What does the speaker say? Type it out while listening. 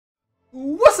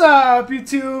up,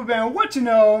 YouTube, and what you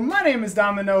know? My name is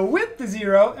Domino with the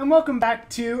Zero, and welcome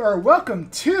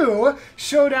to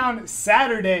Showdown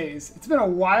Saturdays. It's been a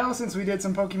while since we did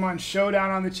some Pokemon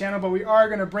Showdown on the channel, but we are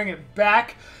going to bring it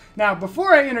back. Now,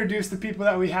 before I introduce the people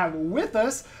that we have with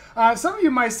us, some of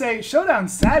you might say Showdown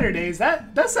Saturdays.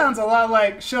 That sounds a lot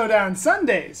like Showdown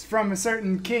Sundays from a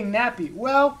certain King Nappy.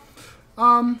 Well,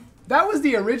 that was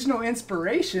the original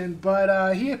inspiration,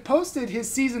 but he had posted his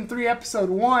Season 3 Episode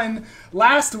 1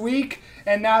 last week,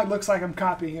 and now it looks like I'm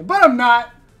copying him. But I'm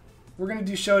not. We're going to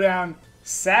do Showdown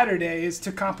Saturdays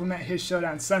to complement his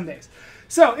Showdown Sundays.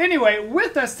 So anyway,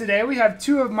 with us today, we have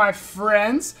two of my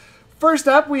friends. First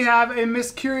up, we have a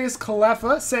Miss Curious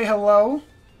Calefa. Say hello.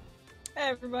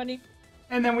 Hey, everybody.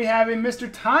 And then we have a Mr.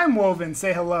 Time Woven.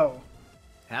 Say hello.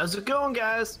 How's it going,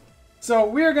 guys? So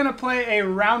we are going to play a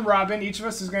round robin. Each of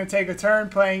us is going to take a turn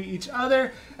playing each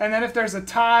other. And then if there's a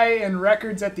tie and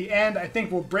records at the end, I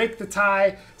think we'll break the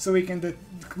tie so we can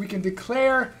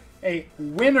declare a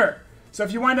winner. So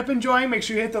if you wind up enjoying, make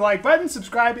sure you hit the like button,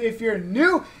 subscribe if you're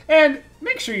new, and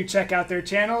make sure you check out their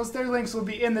channels. Their links will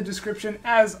be in the description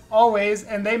as always,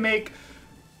 and they make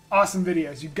awesome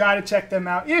videos. You got to check them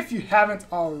out if you haven't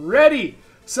already.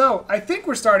 So I think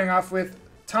we're starting off with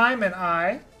Time and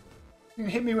I. You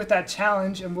can hit me with that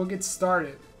challenge and we'll get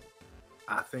started.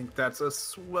 I think that's a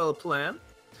swell plan.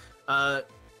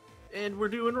 And we're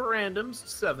doing randoms,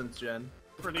 7th gen.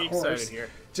 Pretty excited here.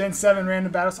 Gen 7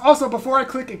 random battles. Also, before I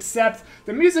click accept,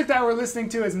 the music that we're listening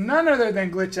to is none other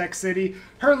than Glitch City.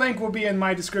 Her link will be in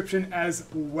my description as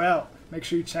well. Make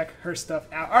sure you check her stuff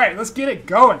out. Alright, let's get it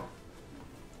going.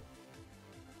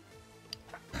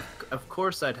 Of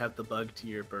course I'd have the bug to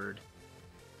your bird.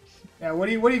 Yeah, what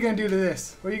are you gonna do to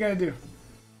this? What are you gonna do?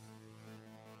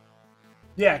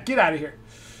 Yeah, get out of here.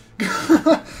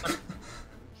 Yeah,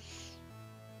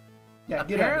 get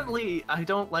out. Apparently, I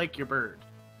don't like your bird.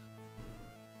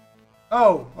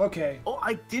 Oh, okay. Oh,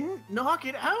 I didn't knock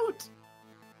it out!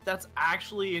 That's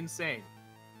actually insane.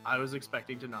 I was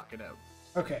expecting to knock it out.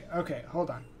 Okay, hold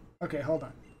on. Okay, hold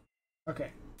on.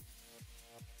 Okay.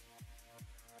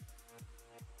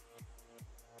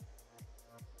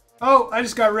 Oh, I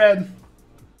just got red.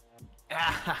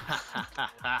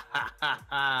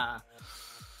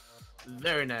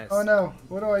 Very nice. Oh no,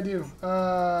 what do I do?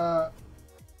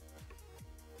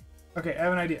 Okay, I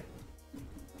have an idea.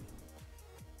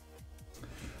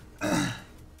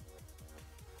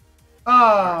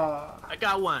 I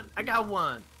got one. I got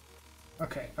one.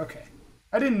 Okay.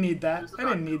 I didn't need that. I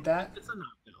didn't need that. It's a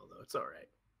knockdown though. It's alright.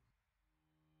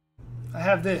 I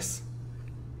have this.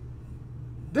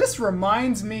 This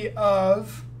reminds me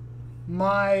of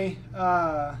my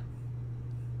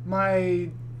my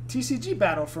TCG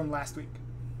battle from last week.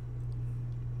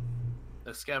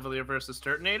 A Scavalier versus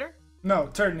Turtonator? No,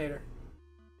 Turtonator.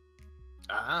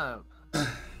 Ah.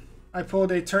 I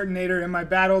pulled a Turtonator in my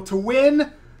battle to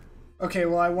win. Okay,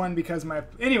 well I won because my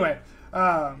Anyway.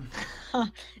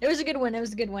 It was a good one. It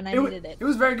was a good one. I needed it. It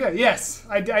was very good. Yes,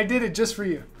 I did it just for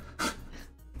you.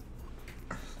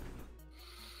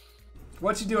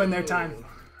 What you doing there, Time?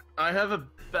 I have a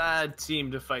bad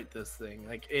team to fight this thing.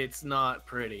 Like, it's not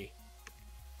pretty.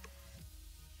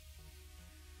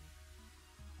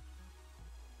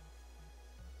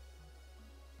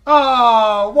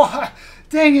 Oh, what?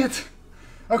 Dang it.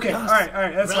 Okay, Yes. all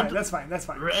right, that's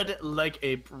fine. Red like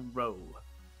a pro.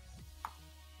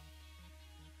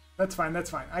 That's fine.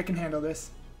 I can handle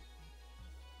this.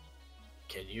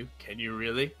 Can you? Can you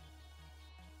really?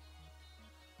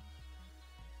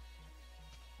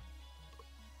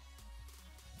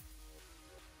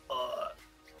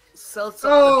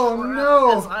 Oh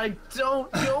no! As I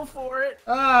don't go for it.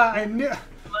 I knew.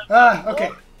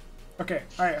 Okay. Okay.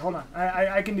 All right. Hold on.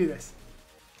 I can do this.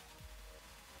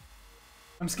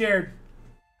 I'm scared.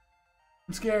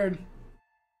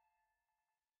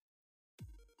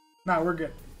 Nah, we're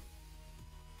good.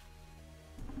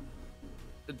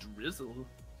 A drizzle.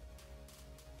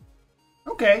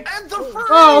 Okay. And the freeze!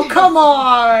 Oh, come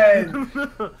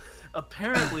on!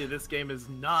 Apparently, this game is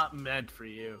not meant for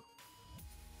you.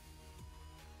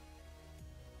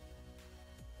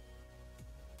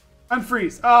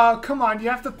 Unfreeze. Oh, come on. You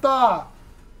have to thaw.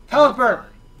 Pelipper.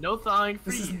 No thawing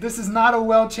for you. This is not a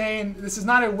well-trained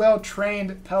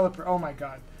Pelipper. Oh my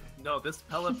god. No, this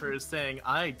Pelipper is saying,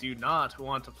 I do not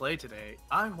want to play today.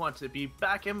 I want to be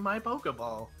back in my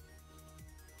Pokeball.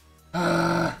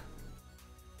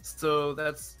 So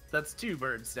that's 2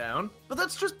 birds down. But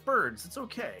that's just birds. It's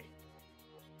okay.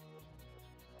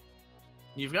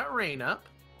 You've got rain up.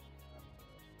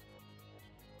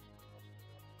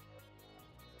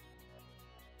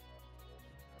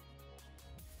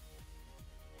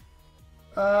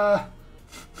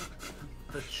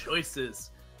 The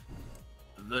choices.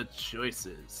 The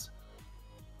choices.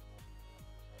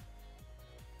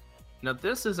 Now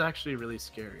this is actually really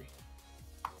scary.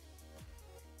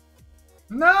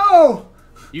 No!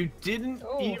 You didn't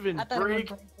Oh, even I thought I would break.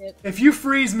 break it. If you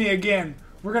freeze me again,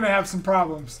 we're gonna have some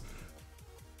problems.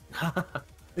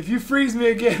 If you freeze me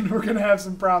again, we're gonna have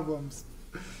some problems.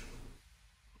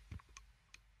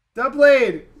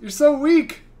 Doubleblade, you're so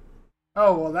weak.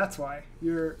 Oh, well, that's why.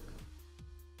 You're...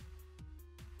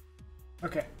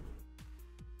 Okay.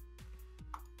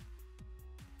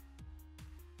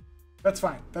 That's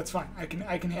fine. That's fine.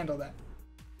 I can handle that.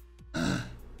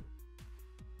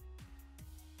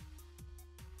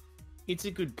 It's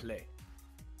a good play.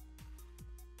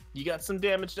 You got some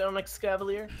damage down like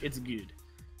Scavalier? It's good.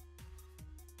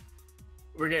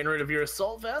 We're getting rid of your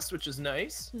assault vest, which is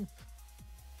nice.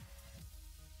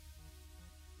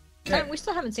 Okay. We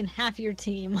still haven't seen half your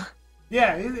team.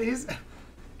 Yeah, he's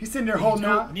sitting there holding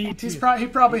out. He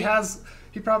probably has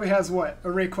what, a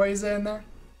Rayquaza in there?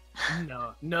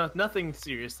 No, nothing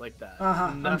serious like that.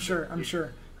 I'm sure.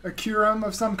 A Kyurem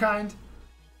of some kind.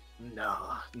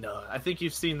 No. I think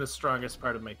you've seen the strongest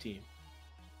part of my team.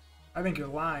 I think you're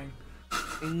lying.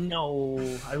 No,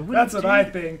 I wouldn't. That's what I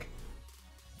think.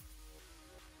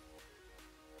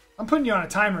 I'm putting you on a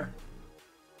timer.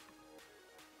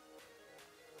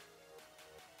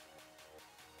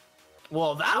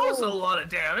 Well, that was a lot of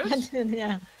damage.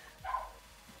 Yeah.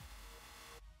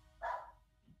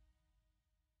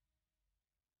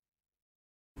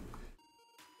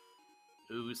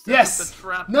 Ooh, so Yes! The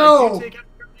trap. No! I do take out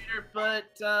your leader, but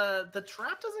the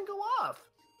trap doesn't go off.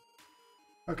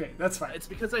 Okay, that's fine. It's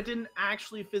because I didn't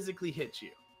actually physically hit you.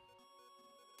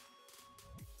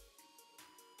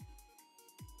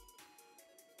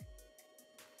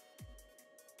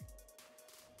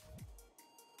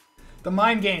 The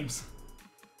mind games.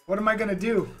 What am I gonna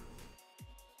do?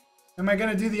 Am I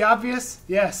gonna do the obvious?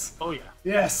 Yes. Oh yeah.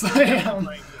 Yes, I am.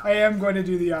 I am going to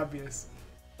do the obvious.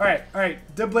 All right.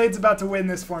 Doubleblade's about to win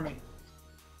this for me.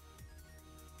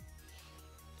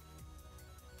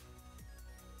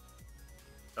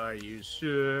 Are you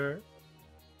sure?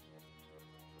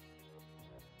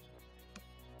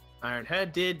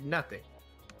 Ironhead did nothing.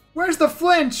 Where's the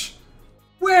flinch?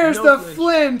 Where's No the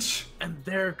flinch? And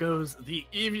there goes the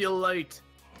Eviolite.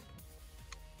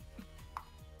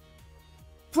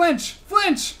 Flinch!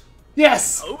 Flinch!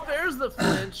 Yes! Oh, there's the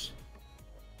flinch.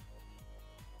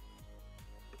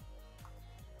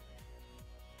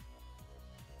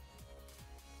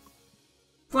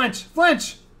 Flinch!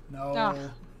 Flinch! No. Ah.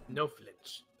 No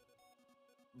flinch.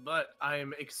 But I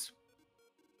am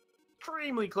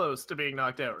extremely close to being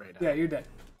knocked out right now. Yeah, you're dead.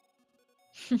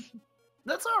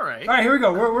 That's all right. All right, here we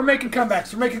go. We're making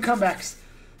comebacks. We're making comebacks.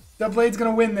 Doubledade's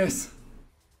gonna win this.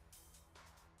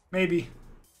 Maybe.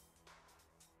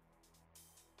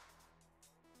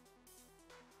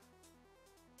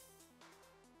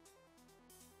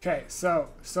 Okay, so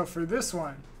for this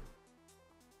one.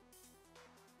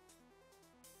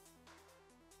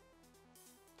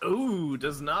 Ooh,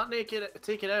 does not take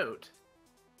it out.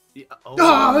 Yeah,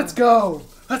 Oh, let's go!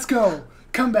 Let's go!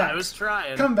 Comebacks. I was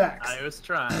trying. Comebacks. I was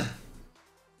trying.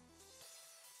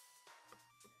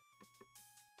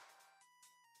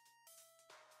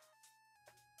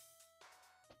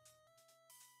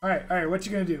 All right. What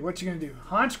you gonna do? What you gonna do?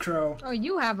 Haunch Crow. Oh,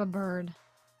 you have a bird.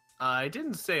 I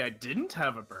didn't say I didn't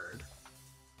have a bird.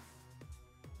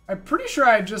 I'm pretty sure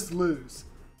I just lose.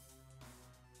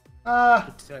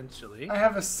 Potentially. I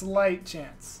have a slight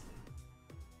chance.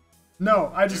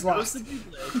 No, I just lost.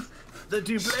 The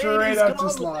Dublade Straight is up gone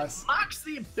just with lost. a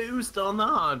Moxie boost on the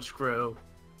Haunch Crow.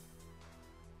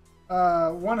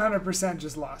 100%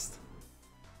 just lost.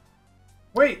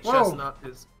 Wait, whoa! Chestnut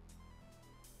is.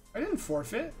 I didn't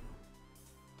forfeit.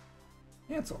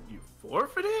 Cancel. You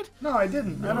forfeited? No, I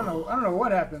didn't. I don't know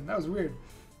what happened. That was weird.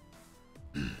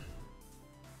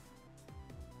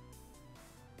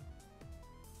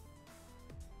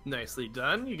 Nicely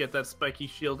done. You get that spiky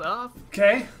shield off.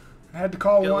 Okay, I had to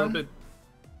call Get a little one. bit.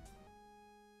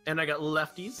 And I got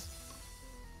lefties.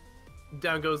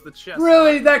 Down goes the chest.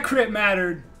 Really, that crit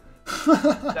mattered.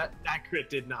 That crit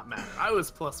did not matter. I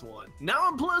was +1. Now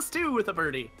I'm +2 with a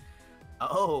birdie.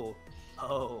 Oh.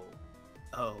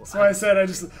 So I said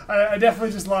I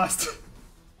definitely just lost.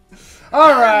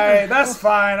 All right, that's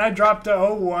fine. I dropped to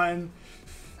 0-1.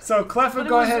 So Clef will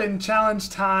go ahead and challenge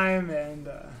time, and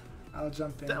I'll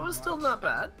jump in. That was still not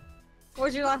bad. What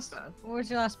was your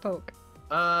last poke?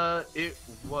 It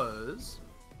was.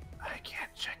 I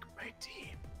can't check my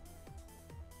team.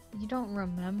 You don't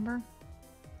remember?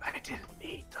 I didn't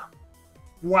need them.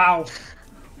 Wow,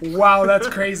 wow, that's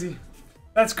crazy.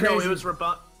 That's crazy. No, it was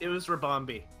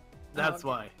Rabombi. That's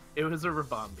why. It was a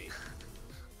Rabombi.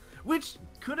 Which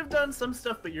could have done some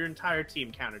stuff, but your entire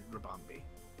team countered Rabombi.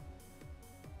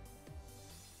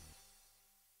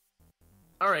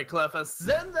 Alright, Cleffa,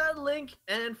 send that link,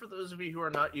 and for those of you who are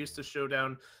not used to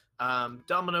Showdown,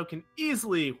 Domino can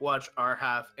easily watch our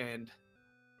half, and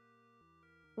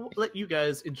we'll let you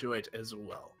guys enjoy it as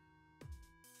well.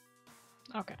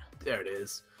 Okay. There it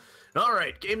is.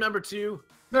 Alright, game number 2.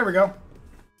 There we go.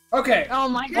 Okay. Oh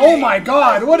my god. Oh my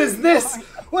god, what is this?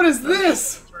 What is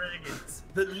this? Dragons.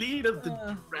 The lead of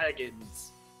the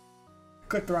dragons.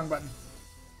 Click the wrong button.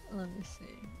 Let me see.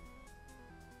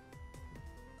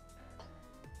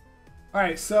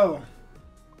 Alright, so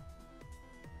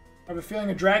I have a feeling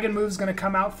a dragon move is going to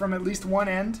come out from at least one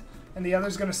end, and the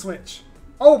other's going to switch.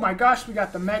 Oh my gosh, we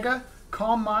got the Mega,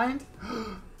 Calm Mind,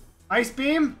 Ice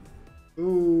Beam.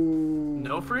 Ooh.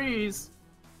 No freeze.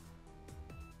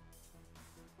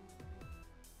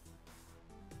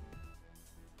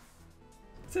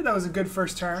 I'd say that was a good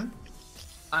first turn.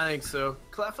 I think so.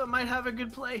 Cleffa might have a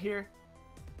good play here.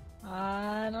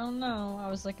 I don't know. I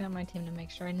was looking at my team to make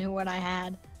sure I knew what I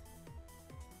had.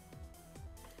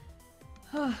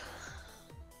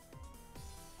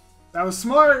 That was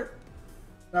smart.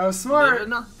 That was smart.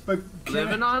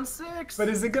 Living on 6. But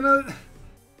is it gonna?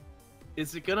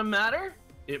 Is it gonna matter?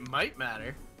 It might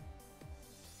matter.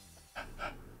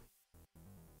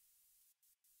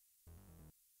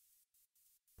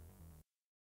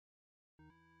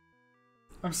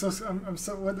 I'm so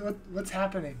what's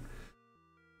happening?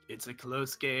 It's a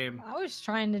close game. I was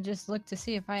trying to just look to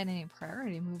see if I had any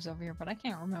priority moves over here, but I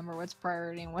can't remember what's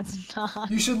priority and what's not.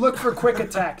 You should look for quick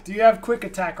attack. Do you have quick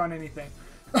attack on anything?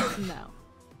 No.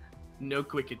 No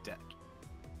quick attack.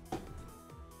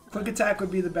 Quick attack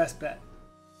would be the best bet.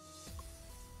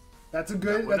 That's a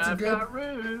good. That's a good.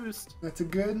 Roost. That's a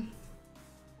good.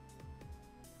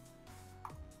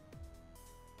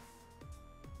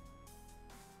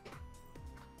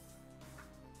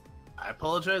 I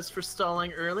apologize for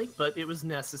stalling early, but it was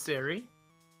necessary.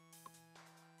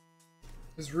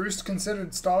 Is Roost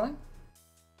considered stalling?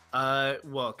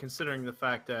 Well, considering the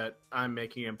fact that I'm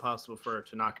making it impossible for her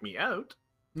to knock me out.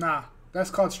 Nah, that's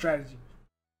called strategy.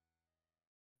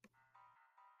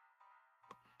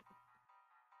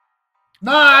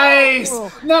 Nice!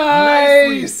 Oh.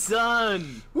 Nice! Nicely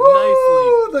done! Woo!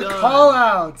 Nicely The done.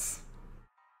 call-outs!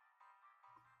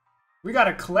 We got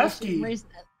a Klefki.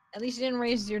 At least you didn't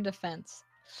raise your defense.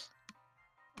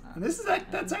 And this is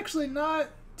that's actually not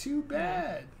too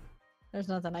bad. There's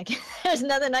nothing I can. There's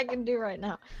nothing I can do right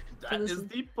now. That is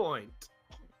the point.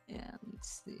 Yeah.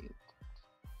 Let's see.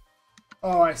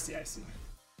 Oh, I see. I see.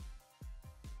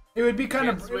 It would be kind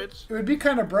Can't of switch. it would be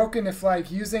kind of broken if like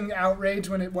using outrage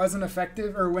when it wasn't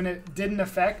effective or when it didn't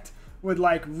affect would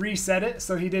like reset it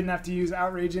so he didn't have to use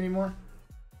outrage anymore.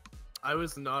 I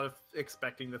was not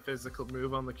expecting the physical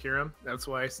move on the Kyurem. That's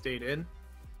why I stayed in.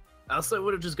 Else I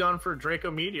would have just gone for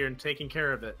Draco Meteor and taken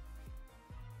care of it.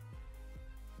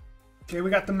 Okay,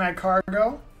 we got the Mag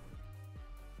Cargo.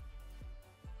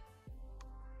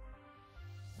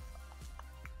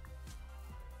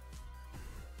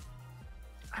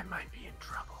 I might be in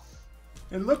trouble.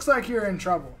 It looks like you're in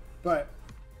trouble, but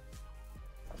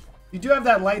you do have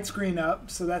that light screen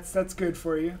up, so that's good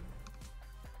for you.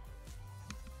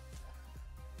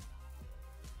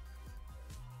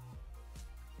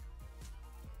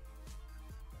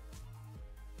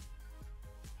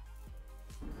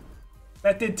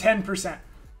 That did 10%.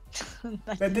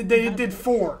 It did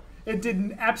 4. It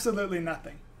did absolutely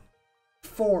nothing.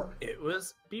 4. It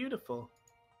was beautiful.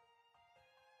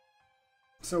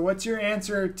 So what's your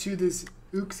answer to this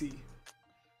Uxie?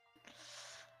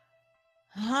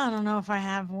 I don't know if I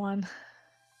have one.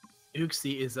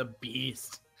 Uxie is a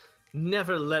beast.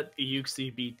 Never let a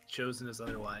Uxie be chosen as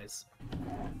otherwise.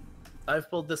 I've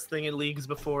pulled this thing in leagues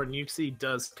before, and Uxie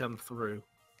does come through.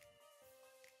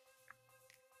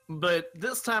 But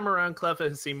this time around, Cleffa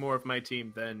has seen more of my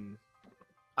team than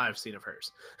I've seen of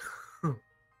hers.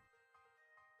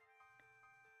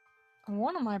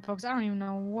 One of my pokes, I don't even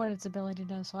know what its ability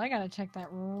does, so I gotta check that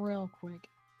real quick.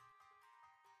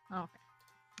 Okay.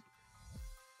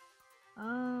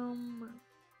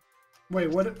 Wait,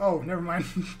 what? Oh, never mind.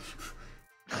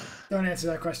 Don't answer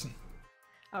that question.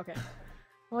 Okay.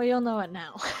 Well, you'll know it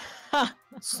now.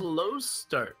 Slow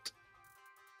start.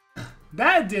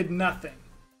 That did nothing.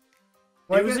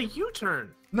 It was a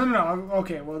U-turn. No.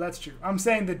 Okay, well that's true. I'm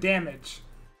saying the damage,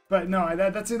 but no,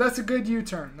 that's a good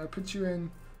U-turn. That puts you in.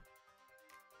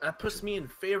 That puts me in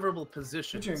favorable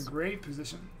positions. Puts you in great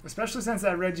position, especially since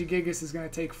that Regigigas is going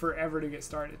to take forever to get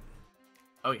started.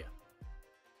 Oh yeah.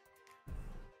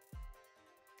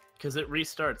 Because it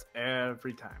restarts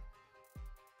every time.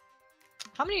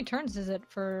 How many turns is it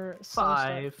for slow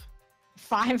start? 5.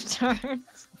 5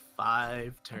 turns.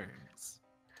 5 turns.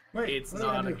 Wait, It's what did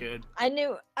I not a do? good. I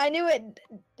knew it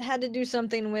had to do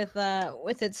something with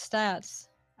its stats.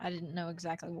 I didn't know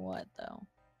exactly what though.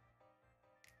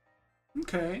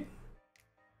 Okay.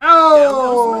 Down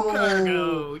Oh! goes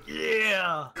Macargo.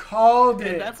 Yeah. Called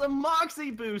And it. that's a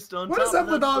Moxie boost on What top is of up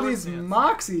that with all sword these dance.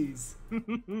 Moxies?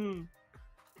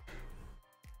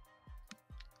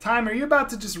 Time, are you about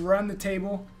to just run the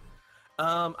table?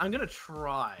 I'm gonna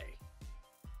try.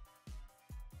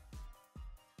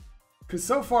 Because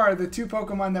so far, the 2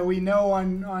 Pokemon that we know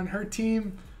on her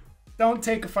team don't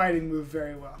take a fighting move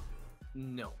very well.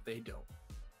 No, they don't.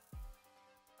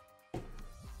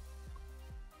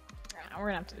 We're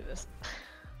gonna have to do this.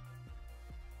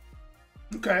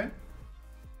 Okay.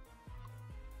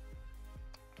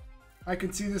 I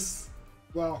can see this.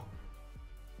 Well.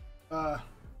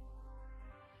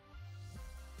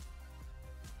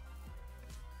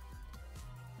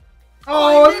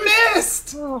 Oh, I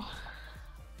missed! Oh,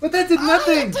 But that did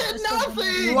nothing! Did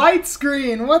nothing! Light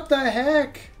screen, what the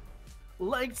heck?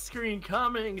 Light screen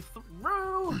coming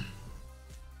through.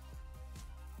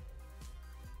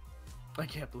 I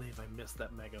can't believe I missed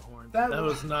that Mega Horn. That That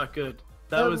was not good.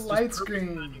 That That was just light perfect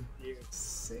screen. timing for you.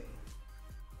 Sick.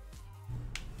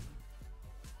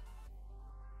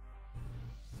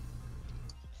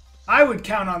 I would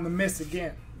count on the miss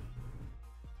again.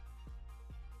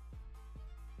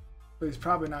 But he's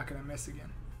probably not going to miss again.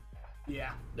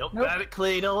 Yeah. Nope, Nope. that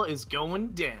Claydol is going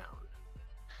down.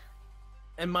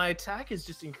 And my attack is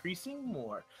just increasing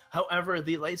more. However,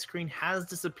 the light screen has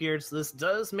disappeared, so this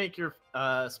does make your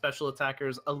special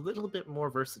attackers a little bit more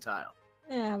versatile.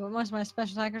 yeah, but most of my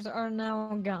special attackers are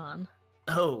now gone.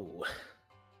 Oh.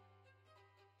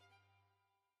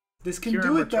 This can Kieran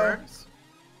do it, though. returns.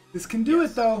 This can do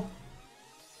Yes. it, though.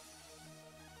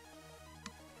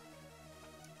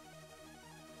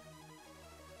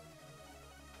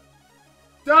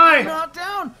 Die! Not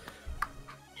down!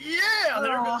 Yeah!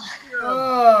 There goes Kieran.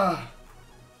 Ugh.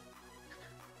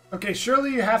 Okay,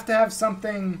 surely you have to have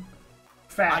something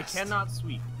fast. I cannot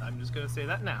sweep. I'm just gonna say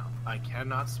that now. I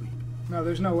cannot sweep. No,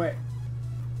 there's no way.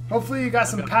 Hopefully you got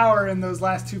some Okay. power in those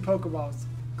last 2 Pokeballs,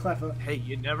 Cleffa. Hey,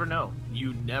 you never know.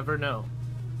 You never know.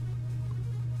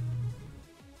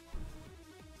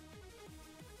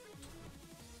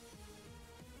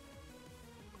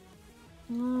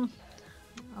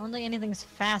 I don't think anything's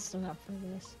fast enough for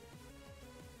this.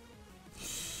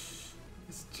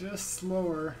 It's just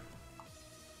slower.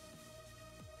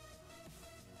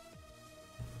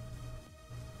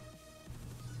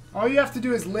 All you have to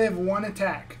do is live 1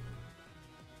 attack.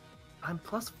 I'm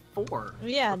 +4.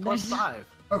 Yeah, Or +5. there's-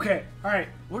 Okay, alright.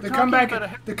 We're The talking comeback about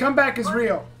a- the comeback is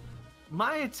real.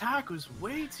 My attack was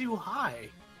way too high.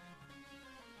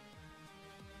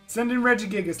 Send in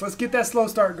Regigigas. Let's get that slow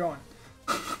start going.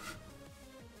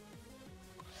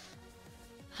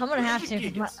 I'm gonna have to.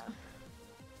 'Cause my... Regigigas.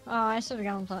 Oh, I should have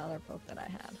gone with the other poke that I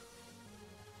had.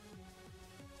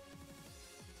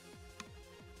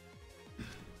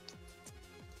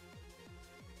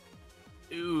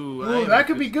 Ooh, Ooh, that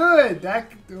could be good.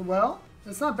 Well,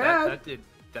 that's not bad.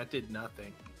 That did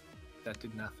nothing. That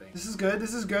did nothing. This is good.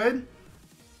 This is good.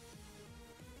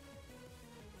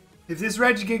 If this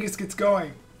Regigigas gets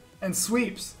going and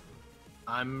sweeps,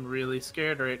 I'm really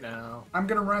scared right now. I'm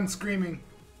gonna run screaming.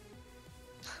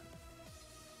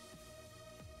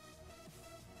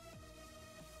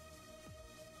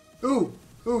 Ooh,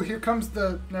 ooh, here comes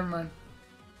the. Never mind.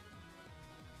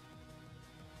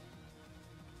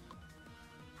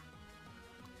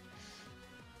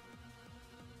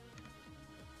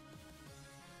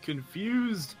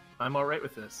 Confused. I'm alright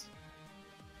with this.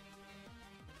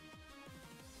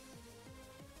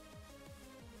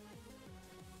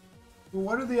 Well,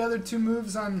 what are the other 2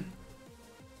 moves on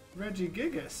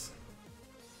Regigigas?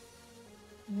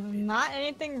 Not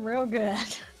anything real good.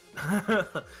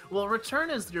 Well, return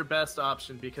is your best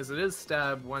option because it is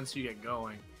stab once you get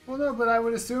going. Well, no, but I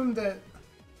would assume that.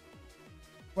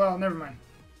 Well, never mind.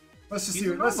 Let's just He's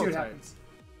see. a Let's see what normal type. happens.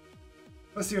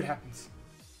 Let's see what happens.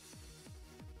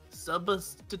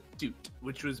 Substitute,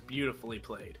 which was beautifully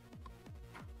played.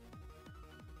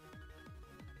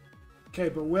 Okay,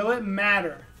 but will it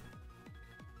matter?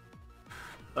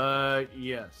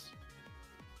 Yes.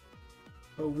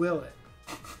 But will it?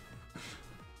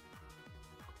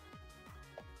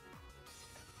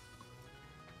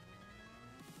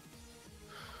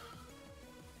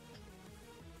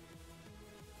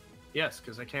 Yes,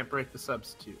 because I can't break the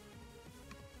substitute.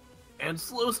 And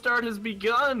slow start has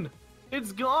begun!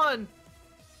 It's gone!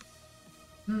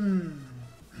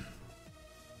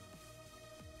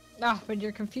 Ah, but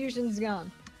your confusion's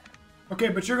gone. Okay,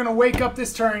 but you're gonna wake up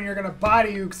this turn and you're gonna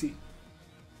body Uxie.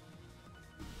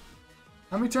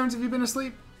 How many turns have you been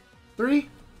asleep? 3?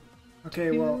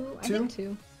 Okay, well, 2? I think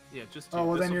 2. Yeah, just 2. Oh,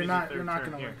 well This then will you're be not the third turn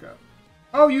gonna here. wake up.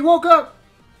 Oh, you woke up!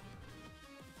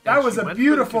 That And was she a went for the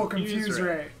beautiful Confuse confuse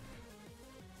ray.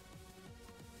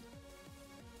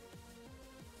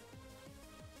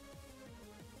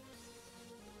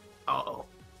 Uh-oh.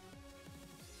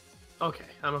 Okay,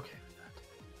 I'm okay with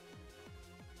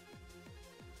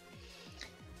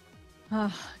that.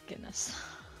 Oh, goodness.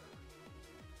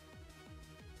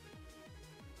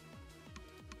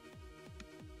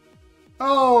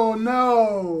 Oh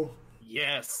no!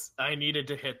 Yes, I needed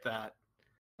to hit that.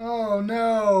 Oh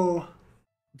no!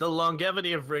 The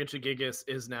longevity of Regigigas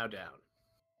is now down.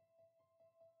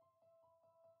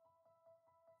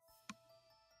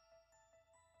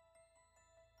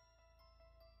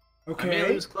 I may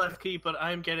Okay. lose Klefki, but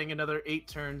I'm getting another 8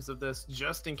 turns of this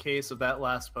just in case of that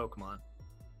last Pokemon.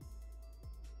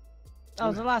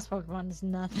 Oh, the last Pokemon is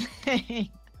nothing.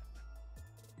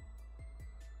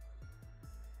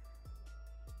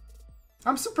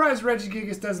 I'm surprised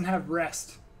Regigigas doesn't have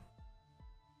rest.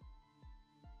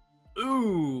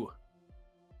 Ooh!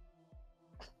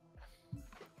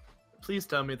 Please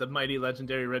tell me the mighty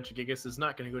legendary Regigigas is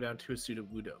not going to go down to a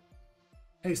Sudowoodo.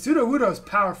 Hey, Sudowoodo's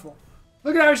powerful.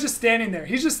 Look at how he's just standing there.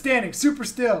 He's just standing, super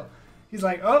still. He's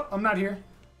like, oh, I'm not here.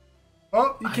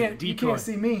 Oh, you can't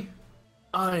see me.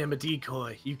 I am a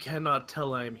decoy. You cannot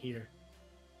tell I am here.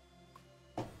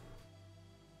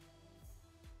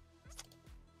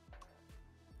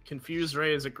 Confuse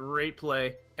Ray is a great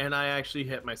play, and I actually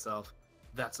hit myself.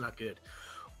 That's not good.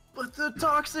 But the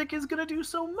Toxic is going to do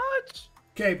so much!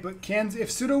 Okay, but if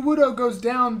Sudowoodo goes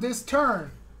down this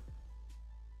turn,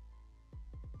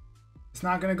 it's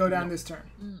not going to go down this turn.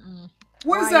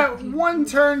 What is that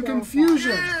one-turn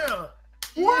confusion? Yeah!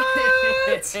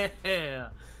 What? Yeah!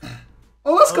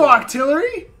 Oh, let's go,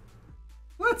 Octillery.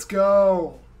 Let's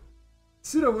go.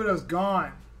 Sudowoodo's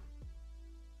gone.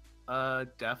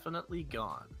 Definitely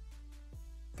gone.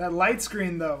 That light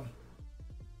screen, though.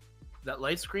 That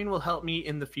light screen will help me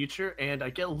in the future, and I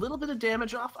get a little bit of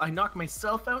damage off. I knock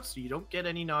myself out, so you don't get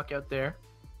any knockout there.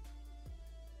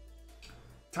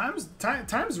 Time's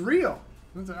real.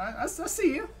 I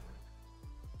see you.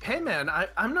 Hey man,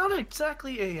 I'm not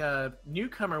exactly a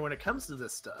newcomer when it comes to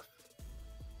this stuff.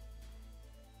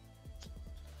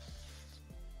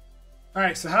 All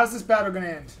right, so how's this battle gonna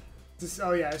end?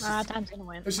 Oh yeah, Time's gonna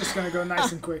win. it's just gonna go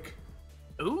nice and quick.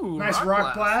 Ooh, Nice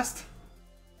rock blast.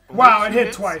 With Wow, it 2 hit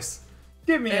hits. twice.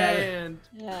 Get me out of here. And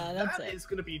Yeah, that's that it. is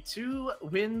going to be 2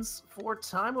 wins for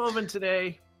Time Woven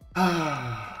today.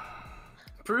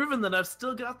 Proving that I've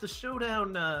still got the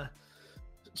showdown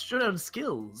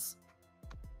skills.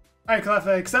 All right,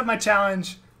 Cleffa, accept my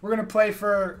challenge. We're gonna play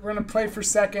for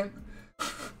second.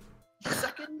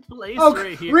 Second place Oh,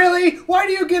 right here. really? Why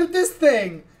do you get this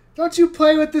thing? Don't you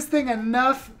play with this thing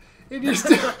enough? It just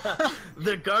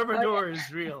The Garbodor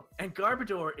is real, and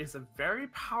Garbodor is a very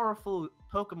powerful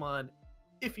Pokemon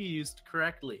if you used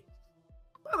correctly.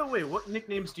 By the way, what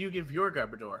nicknames do you give your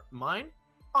Garbodor? Mine?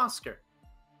 Oscar.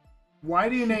 Why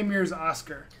do you name yours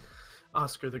Oscar?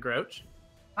 Oscar the Grouch.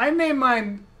 I name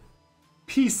mine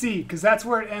PC because that's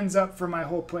where it ends up for my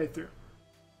whole playthrough.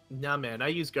 Nah, man, I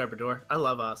use Garbodor. I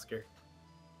love Oscar.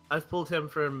 I've pulled him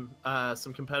from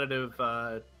some competitive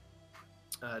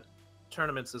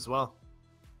tournaments as well.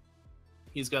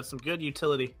 He's got some good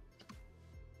utility.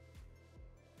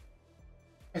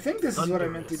 I think this is what I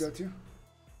meant to go to.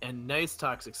 And nice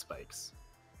toxic spikes.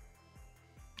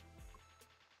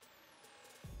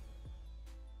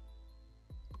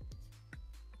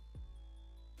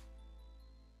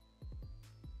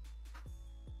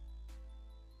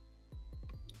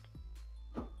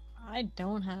 I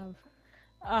don't have.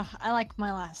 I like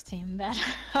my last team better.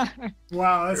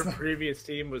 Wow, that's Your not... previous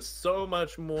team was so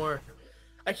much more.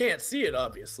 I can't see it,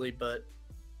 obviously, but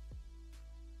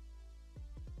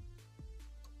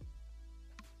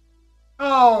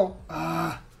Oh!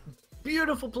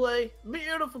 beautiful play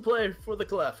for the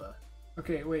Cleffa.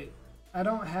 Okay, wait. I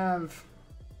don't have...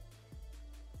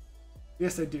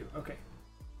 Yes, I do. Okay.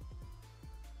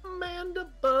 Amanda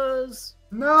Buzz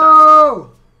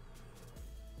No!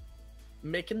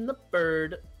 making the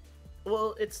bird.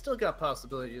 Well, it's still got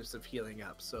possibilities of healing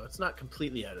up, so it's not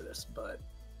completely out of this, but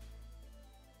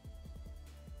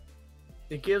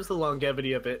it gives the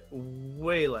longevity of it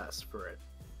way less for it.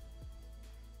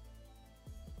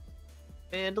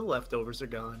 And the leftovers are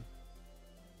gone.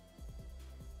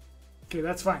 Okay,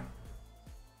 that's fine.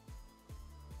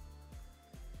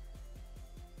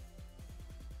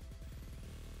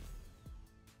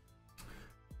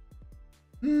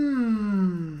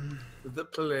 The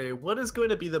play. What is going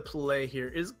to be the play here?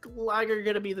 Is Gligar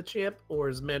going to be the champ, or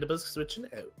is Mandibuzz switching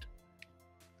out?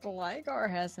 Gligar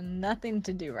has nothing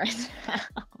to do right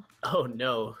now. Oh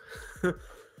no.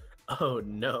 Oh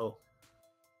no.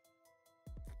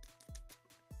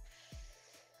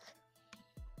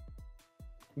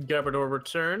 Garbodor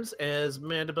returns as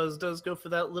Mandibuzz does go for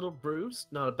that little bruise.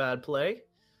 Not a bad play.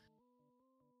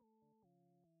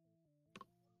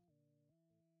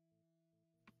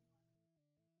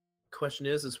 Question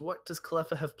is what does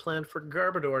Cleffa have planned for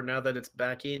Garbodor now that it's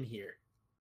back in here?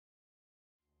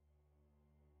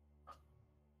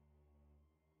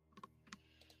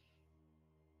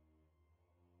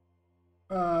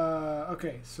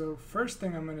 Okay, so first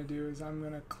thing I'm gonna do is I'm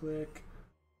gonna click.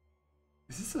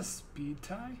 Is this a speed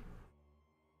tie?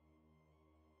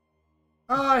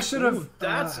 Oh, I should have.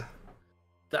 That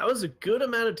was a good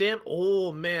amount of damage.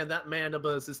 Oh man, that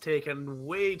Mandibuzz has taken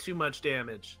way too much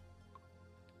damage.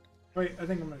 Wait, I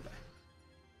think I'm gonna die.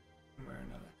 One way or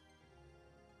another.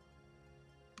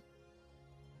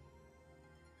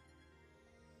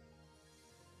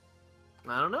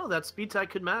 I don't know. That speed tie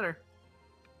could matter.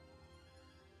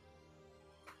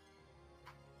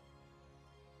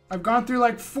 I've gone through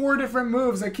like 4 different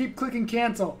moves. I keep clicking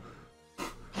cancel.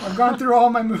 I've gone through all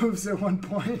my moves at one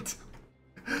point.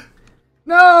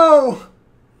 No!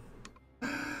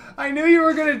 I knew you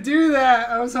were going to do that.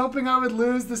 I was hoping I would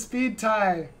lose the speed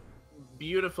tie.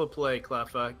 Beautiful play,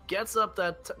 Cleffa. Gets up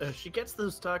that... she gets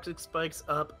those toxic spikes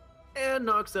up and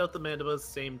knocks out the Mandibuzz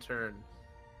same turn.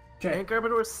 Okay. And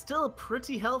Garbodor is still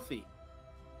pretty healthy.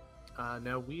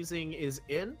 Now Weezing is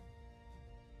in.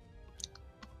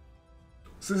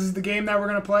 So this is the game that we're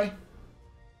going to play?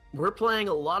 We're playing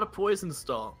a lot of Poison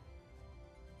Stall.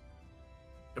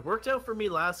 It worked out for me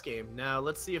last game. Now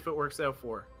let's see if it works out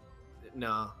for...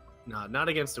 No, not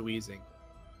against a Weezing.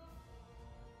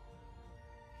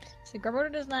 See,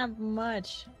 Garbodor doesn't have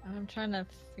much. I'm trying to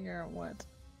figure out what.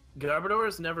 Garbodor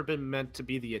has never been meant to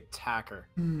be the attacker.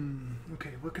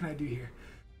 Okay, what can I do here?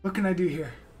 What can I do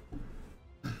here?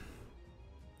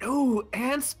 Oh,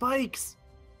 and spikes!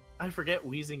 I forget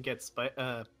Weezing gets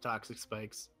toxic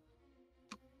spikes.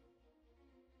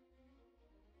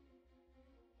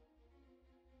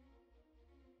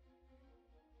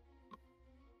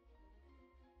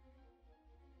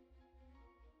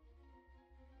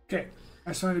 Okay,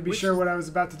 I just wanted to be sure what I was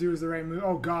about to do was the right move.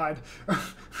 Oh god.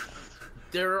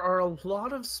 There are a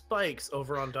lot of spikes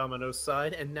over on Domino's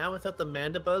side, and now without the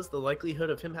Mandibuzz, the likelihood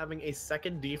of him having a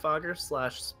second defogger /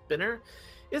 spinner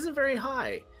isn't very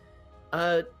high.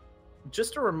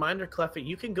 Just a reminder, Cleffa,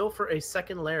 you can go for a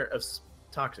second layer of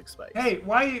toxic spikes. Hey,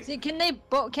 why? See, can they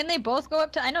both go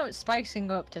up to? I know spikes can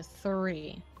go up to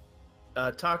 3.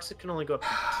 Toxic can only go up to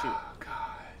 2. Oh,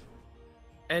 god.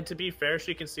 And to be fair,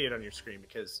 she can see it on your screen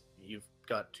because you've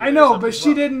got 2. I know, but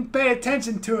she didn't pay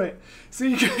attention to it, so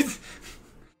you could.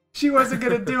 She wasn't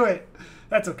gonna do it.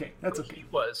 That's okay. That's okay.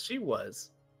 She was.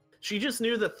 She just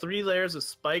knew that 3 layers of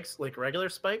spikes, like regular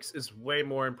spikes, is way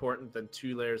more important than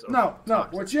 2 layers of No.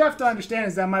 What you have to understand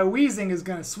is that my Weezing is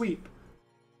gonna sweep.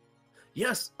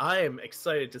 Yes, I am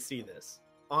excited to see this.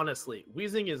 Honestly,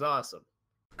 Weezing is awesome.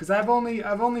 Because I've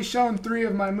only shown 3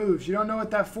 of my moves. You don't know what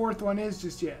that 4th one is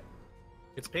just yet.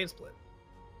 It's Pain Split.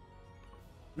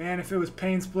 Man, if it was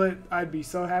Pain Split, I'd be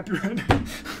so happy right now.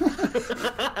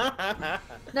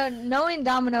 No, knowing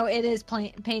Domino, it is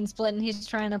Pain Split, and he's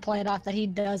trying to play it off that he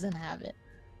doesn't have it.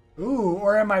 Ooh,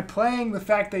 or am I playing the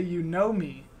fact that you know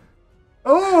me?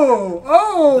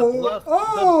 The bluffs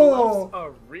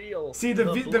are real. See,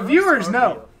 the viewers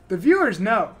know. Real. The viewers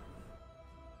know.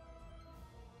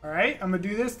 All right, I'm gonna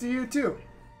do this to you too.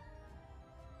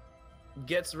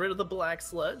 Gets rid of the Black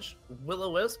Sludge.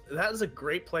 Will-O-Wisp. That is a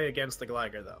great play against the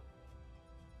Gligar, though.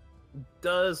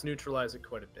 Does neutralize it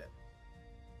quite a bit.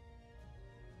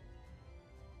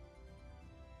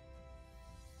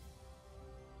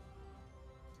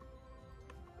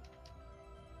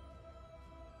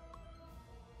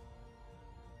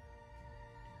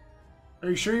 Are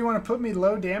you sure you want to put me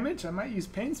low damage? I might use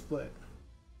Pain Split.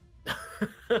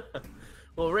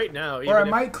 Well, right now... Or I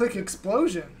might click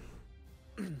Explosion.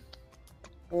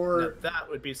 Or... Now, that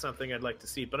would be something I'd like to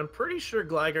see, but I'm pretty sure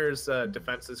Gligar's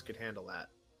defenses could handle that.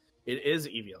 It is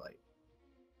Eviolite.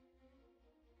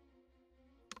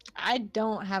 I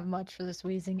don't have much for this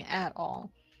Weezing at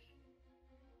all.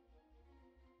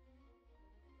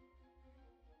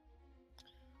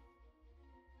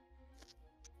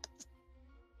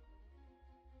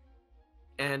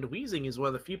 And Weezing is one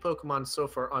of the few Pokemon so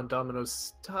far on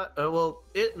Domino's... well,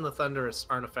 it and the Thundurus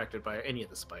aren't affected by any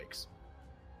of the spikes.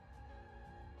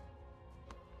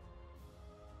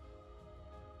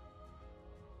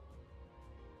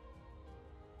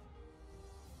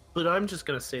 But I'm just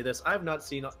gonna say this: I've not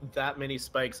seen that many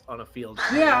spikes on a field.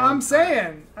 Yeah, I'm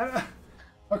saying.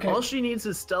 Okay. All she needs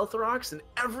is stealth rocks, and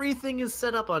everything is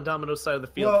set up on Domino's side of the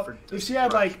field. Well, if she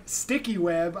had like sticky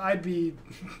web, I'd be.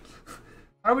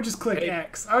 I would just click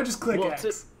X. I would just click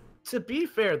X. To be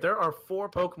fair, there are 4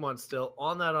 Pokemon still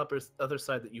on that other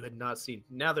side that you had not seen.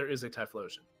 Now there is a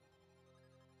Typhlosion.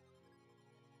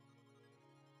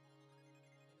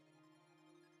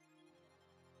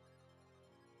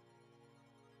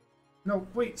 No,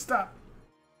 wait, stop.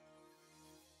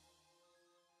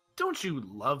 Don't you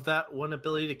love that one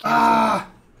ability to cancel? Ah!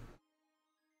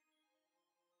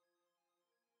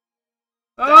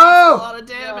 That's Oh! a lot of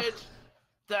damage.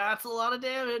 That's a lot of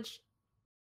damage.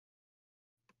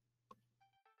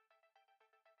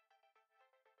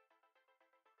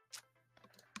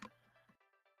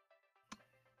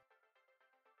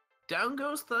 Down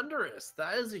goes Thundurus.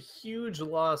 That is a huge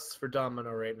loss for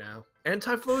Domino right now. And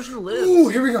Typhlosion lives. Ooh,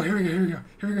 here we go, here we go, here we go,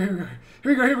 here we go, here we go,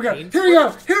 here we go, here we go, here we go,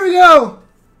 here we go!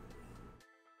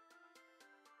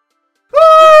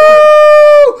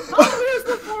 Oh, there's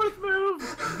the 4th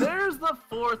move! There's the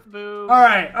 4th move!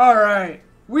 Alright, alright.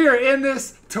 We are in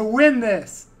this to win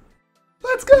this.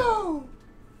 Let's go!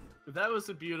 That was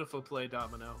a beautiful play,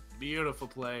 Domino. Beautiful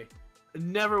play.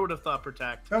 Never would have thought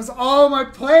Protect. That was all my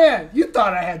plan. You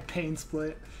thought I had Pain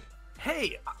Split.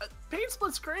 Hey, Pain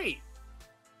Split's great.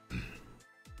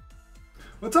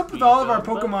 What's up with all of our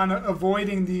Pokemon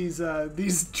avoiding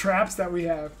these traps that we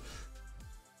have?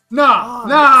 Nah,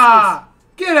 nah!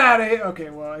 Get out of here! Okay,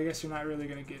 well, I guess you're not really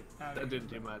gonna get out of here. That didn't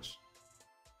do much.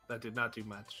 That did not do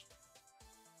much.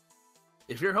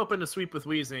 If you're hoping to sweep with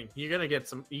Weezing, you're gonna get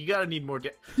some. You gotta need more.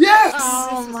 Yes!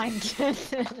 Oh my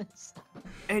goodness.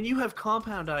 And you have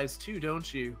Compound Eyes too,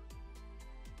 don't you?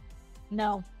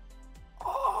 No.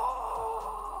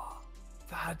 Oh,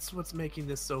 that's what's making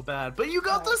this so bad. But you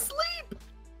got the sleep.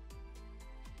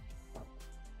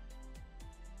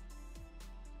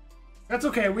 That's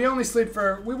okay. We only sleep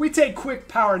for. We take quick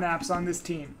power naps on this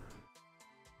team.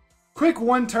 Quick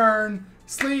 1 turn,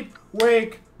 sleep,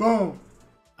 wake, boom.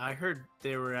 I heard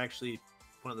they were actually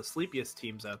one of the sleepiest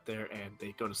teams out there, and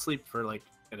they go to sleep for like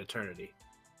an eternity.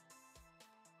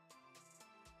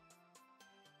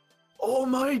 Oh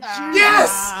my Jesus!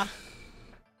 Yes!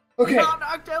 Okay. Not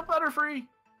knocked out, Butterfree.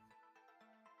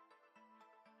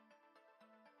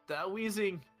 That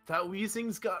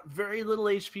Weezing's got very little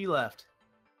HP left.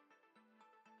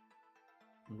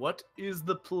 What is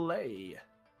the play?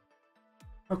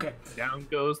 Okay. Down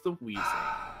goes the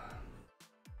Weezing.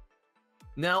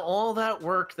 Now all that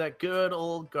work that good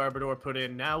old Garbodor put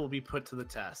in now will be put to the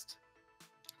test.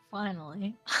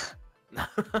 Finally.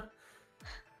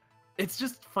 It's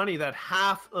just funny that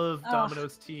half of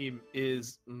Domino's team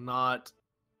is not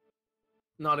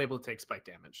able to take spike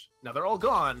damage. Now they're all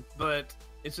gone, but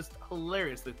it's just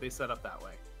hilarious that they set up that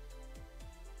way.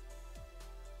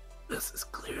 This is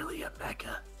clearly a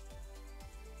mecha.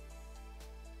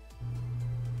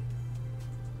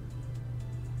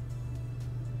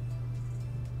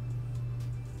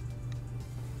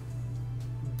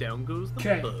 Down goes the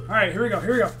Okay. bug. All right. Here we go.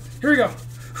 Here we go. Here we go.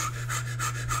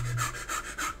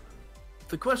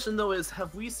 The question though is,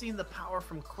 have we seen the power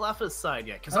from Cleffa's side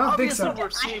yet? Because I don't think obviously so. we're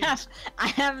seeing. I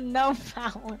have no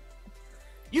power.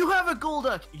 You have a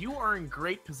Golduck. You are in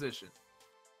great position.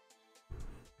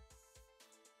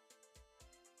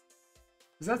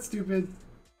 Is that stupid?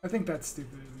 I think that's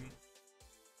stupid of me.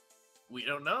 We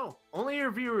don't know. Only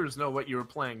your viewers know what you were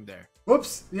playing there.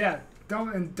 Whoops. Yeah.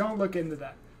 Don't look into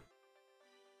that.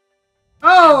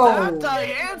 Oh! That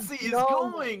Diancie is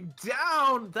going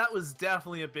down. That was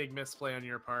definitely a big misplay on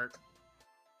your part.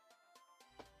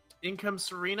 In comes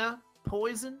Serena.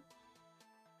 Poison.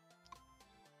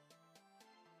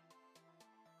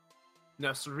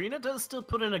 Now, Serena does still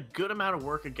put in a good amount of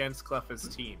work against Cleffa's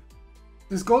team.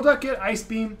 Does Golduck get Ice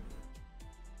Beam?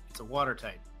 It's a water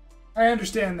type. I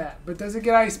understand that, but does it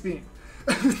get Ice Beam?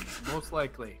 Most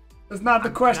likely. That's not the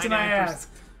question I 99%. asked.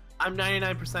 I'm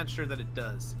 99% sure that it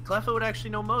does. Cleffa would actually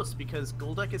know most because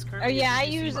Golduck is currently. Oh yeah, I a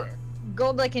VGC use mark.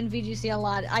 Golduck in VGC a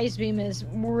lot. Ice Beam is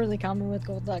really common with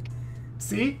Golduck.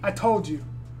 See? I told you.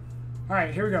 All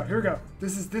right, here we go. Here we go.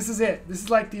 This is it. This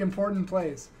is like the important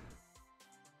plays.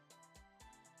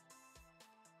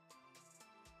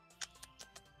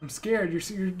 I'm scared.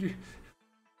 You're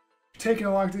taking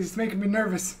a long time. It's making me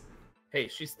nervous. Hey,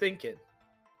 she's thinking.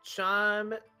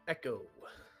 Chime Echo.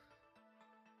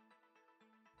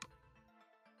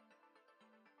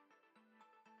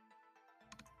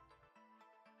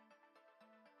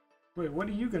 Wait, what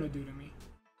are you gonna do to me?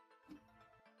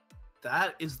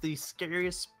 That is the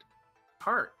scariest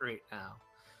part right now.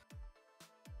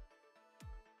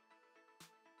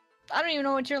 I don't even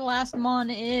know what your last mon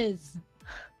is.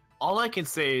 All I can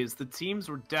say is the teams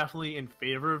were definitely in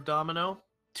favor of Domino.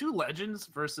 2 legends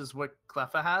versus what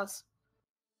Cleffa has.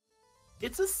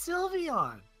 It's a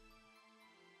Sylveon.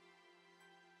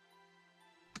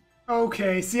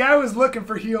 Okay, see, I was looking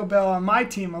for Heal Bell on my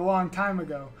team a long time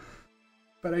ago,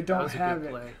 but I That don't was a have good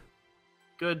it. play.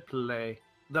 Good play.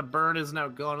 The burn is now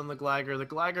gone on the Gligar. The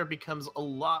Gligar becomes a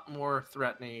lot more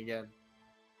threatening again.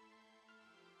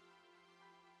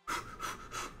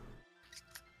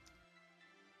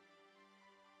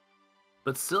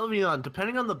 But Sylveon,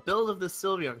 depending on the build of this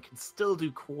Sylveon, can still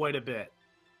do quite a bit.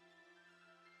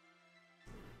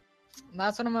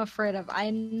 That's what I'm afraid of. I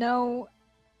know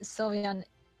Sylveon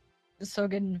is so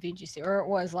good in VGC, or it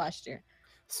was last year.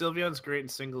 Sylveon's great in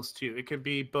singles too. It can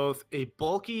be both a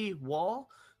bulky wall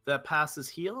that passes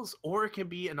heals, or it can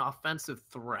be an offensive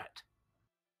threat.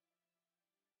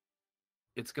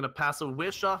 It's going to pass a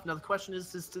Wish off. Now the question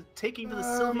is taking to the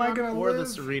Am I Sylveon gonna or the live?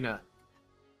 Serena?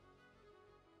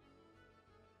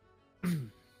 Okay.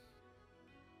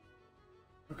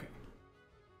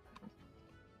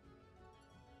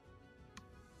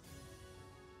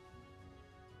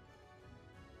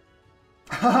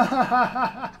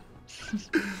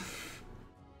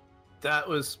 That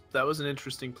was an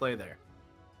interesting play there.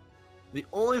 The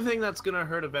only thing that's going to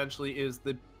hurt eventually is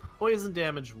the poison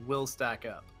damage will stack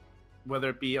up, whether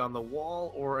it be on the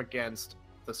wall or against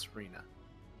the Serena.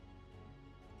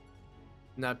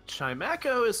 Now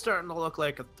Chimecho is starting to look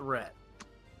like a threat.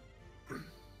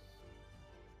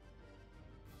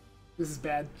 This is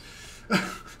bad.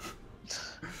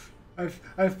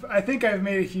 I think I've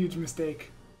made a huge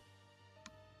mistake.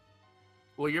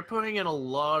 Well, you're putting in a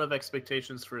lot of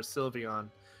expectations for a Sylveon,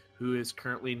 who is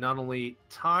currently not only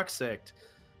toxic,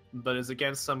 but is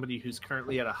against somebody who's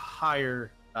currently at a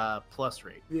higher plus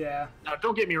rate. Yeah. Now,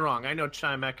 don't get me wrong. I know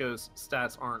Chimecho's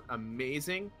stats aren't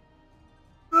amazing.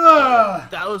 Ugh!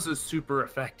 That was a super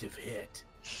effective hit.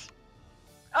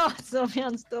 Oh,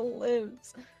 Sylveon still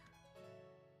lives.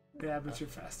 Yeah, but you're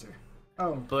faster.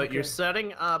 Oh, But okay. you're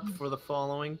setting up for the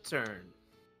following turn.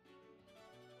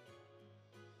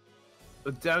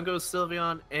 But down goes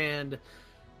Sylveon, and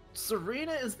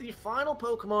Serena is the final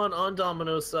Pokemon on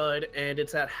Domino's side, and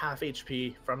it's at half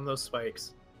HP from those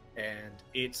spikes. And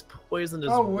it's poisoned as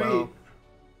Oh, wait. well.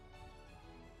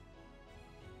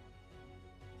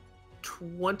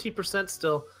 20%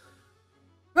 still.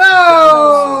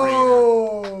 No!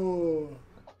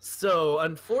 So,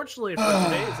 unfortunately for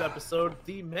today's episode,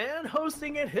 the man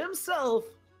hosting it himself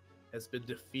has been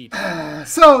defeated.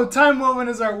 So, Time Woven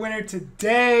is our winner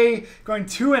today, going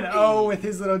 2-0 with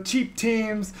his little cheap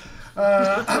teams.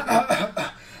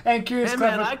 And Curious And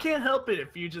Clever. man, I can't help it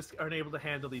if you just aren't able to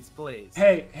handle these plays.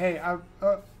 Hey, I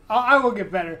will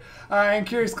get better. And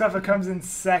Curious Clever comes in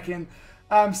second.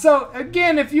 So,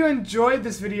 again, if you enjoyed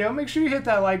this video, make sure you hit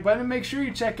that like button. Make sure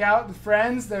you check out the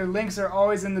friends. Their links are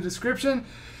always in the description.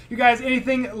 You guys,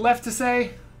 anything left to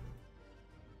say?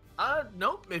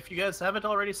 Nope. If you guys haven't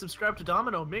already subscribed to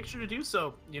Domino, make sure to do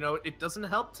so. You know, it doesn't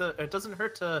hurt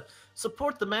to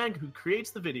support the man who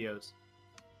creates the videos.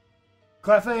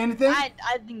 Cleffa, anything? I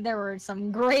think there were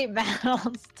some great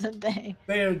battles today.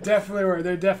 They definitely were.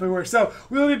 They definitely were. So,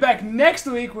 we will be back next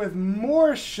week with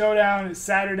more Showdown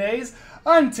Saturdays.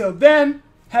 Until then,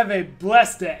 have a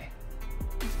blessed day.